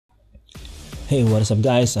Hey, what is up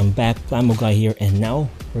guys, I'm back, Plamoguy here, and now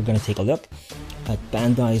we're gonna take a look at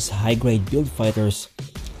Bandai's high-grade build fighters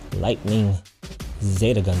Lightning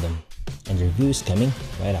Z Gundam, and the review is coming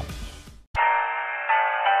right up.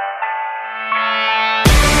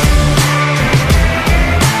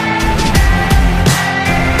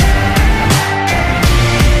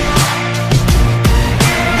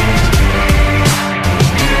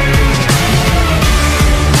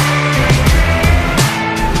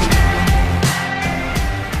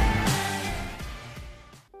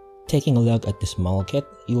 Taking a look at this model kit,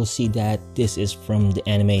 you will see that this is from the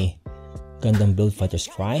anime Gundam Build FIghters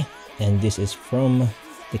Try, and this is from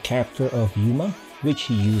the character of Yuma, which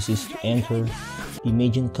he uses to enter the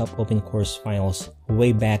Mazinger Cup Open Course Finals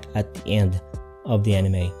way back at the end of the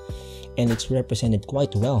anime, and it's represented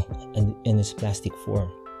quite well in its plastic form.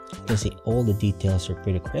 You can see all the details are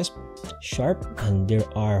pretty crisp, sharp, and there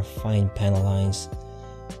are fine panel lines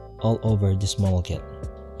all over this model kit.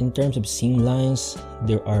 In terms of seam lines,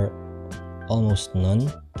 there are almost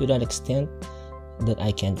none to that extent that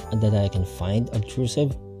I can find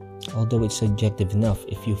obtrusive, although it's subjective enough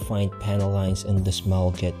if you find panel lines in this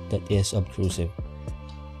model kit that is obtrusive.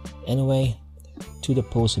 Anyway, to the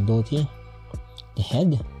posability, the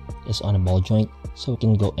head is on a ball joint, so it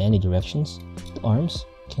can go any directions. The arms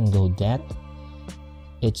can go that.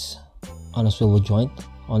 It's on a swivel joint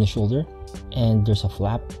on the shoulder, and there's a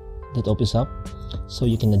flap that opens up so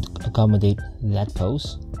you can accommodate that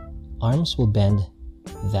pose. Arms will bend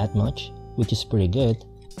that much, which is pretty good.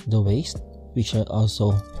 The waist, which are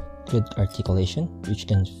also good articulation, which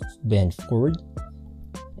can bend forward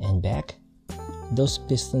and back. Those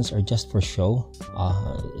pistons are just for show,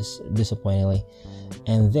 disappointingly.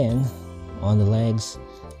 And then on the legs,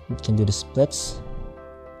 it can do the splits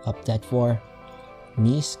up that far.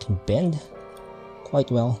 Knees can bend quite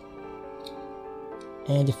well,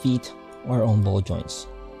 and the feet are on ball joints.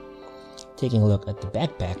 Taking a look at the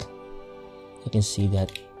backpack, you can see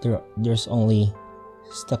that there's only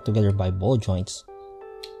stuck together by ball joints,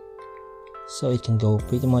 so it can go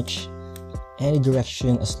pretty much any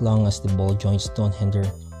direction as long as the ball joints don't hinder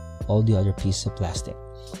all the other pieces of plastic.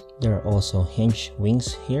 There are also hinge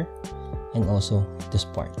wings here, and also this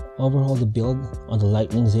part. Overall, the build on the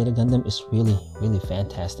Lightning Z Gundam is really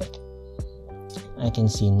fantastic. I can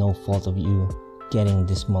see no fault of you getting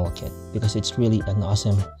this model kit because it's really an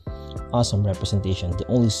awesome representation. The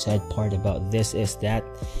only sad part about this is that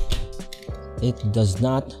it does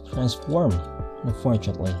not transform,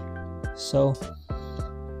 unfortunately. So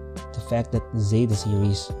the fact that the Zeta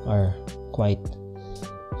series are quite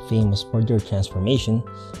famous for their transformation,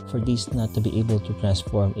 for these not to be able to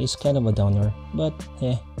transform is kind of a downer, but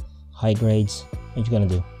high grades, what you gonna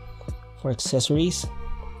do? For accessories,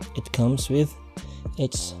 it comes with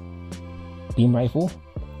its beam rifle,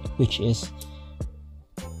 which is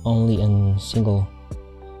only in single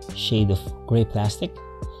shade of gray plastic,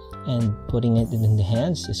 and putting it in the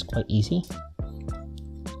hands is quite easy.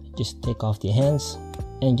 Just take off the hands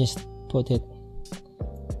and just put it,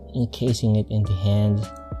 encasing it in the hand,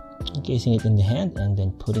 and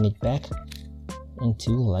then putting it back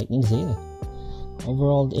into Lightning Zeta.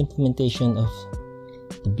 Overall, the implementation of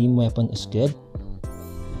the beam weapon is good.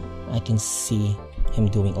 I can see him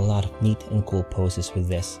doing a lot of neat and cool poses with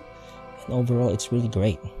this, and overall it's really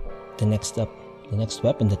great. The next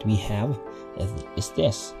weapon that we have is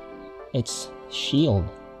this. It's shield,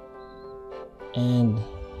 and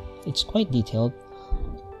it's quite detailed.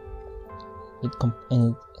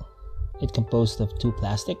 It composed of two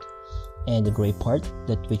plastic and the gray part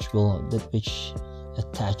which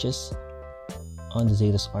attaches on the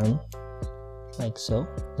Zeta's arm like so.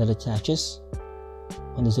 That attaches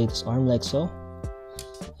on the Zeta's arm like so,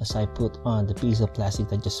 as I put on the piece of plastic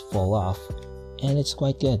that just fall off, and it's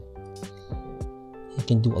quite good. You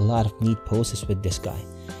can do a lot of neat poses with this guy.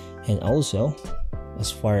 And also, as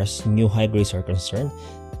far as new high grades are concerned,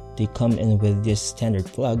 they come in with this standard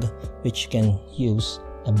plug, which you can use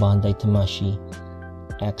a Bandai Tamashii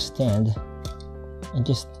X stand and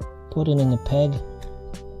just put it in a peg,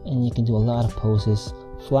 and you can do a lot of poses,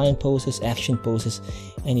 flying poses, action poses,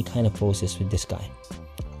 any kind of poses with this guy.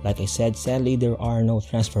 Like I said, sadly there are no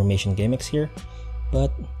transformation gimmicks here,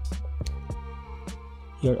 but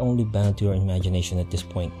you're only bound to your imagination at this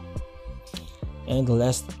point. And the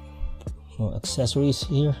last accessories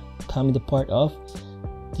here come in the part of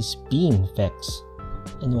these beam effects,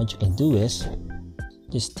 and what you can do is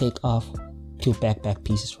just take off two backpack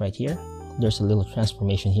pieces right here. There's a little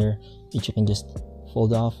transformation here which you can just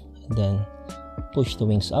fold off, and then push the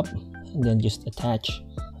wings up, and then just attach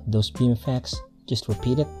those beam effects. Just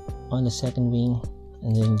repeat it on the second wing,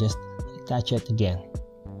 and then just attach it again.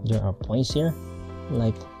 there are points here,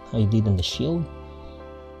 like how you did on the shield,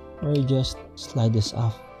 or you just slide this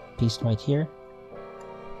off piece right here,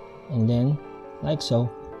 and then like so,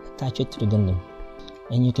 attach it to the Gundam.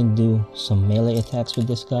 And you can do some melee attacks with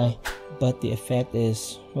this guy, but the effect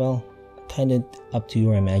is, well, kind of up to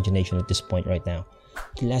your imagination at this point right now.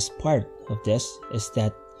 The last part of this is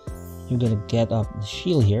that you're gonna get up the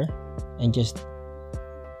shield here and just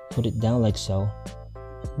put it down like so.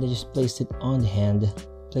 Then just place it on the hand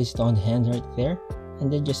right there,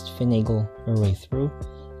 and then just finagle your way through,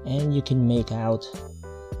 and you can make out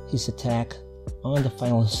his attack on the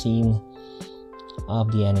final scene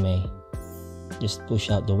of the anime. Just push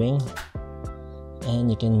out the wing and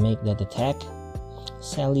you can make that attack.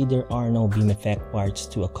 Sadly, there are no beam effect parts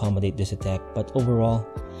to accommodate this attack, but overall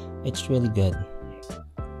it's really good.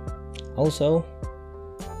 Also,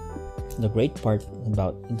 the great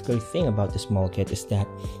thing about this small kit is that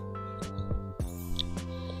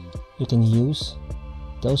you can use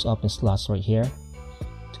those open slots right here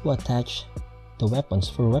to attach the weapons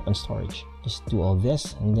for weapon storage. Just do all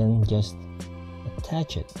this and then just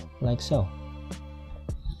attach it like so.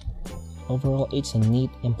 Overall, it's a neat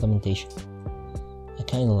implementation. I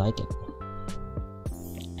kinda like it.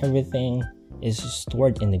 Everything is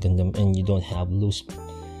stored in the Gundam and you don't have loose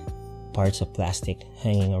parts of plastic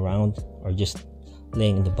hanging around or just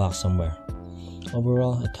laying in the box somewhere.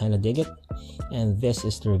 Overall, I kinda dig it, and this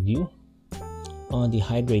is the review on the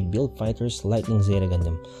high-grade Build Fighters Lightning Z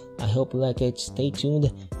Gundam. I hope you like it. Stay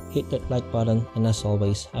tuned, hit that like button, and as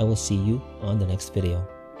always, I will see you on the next video.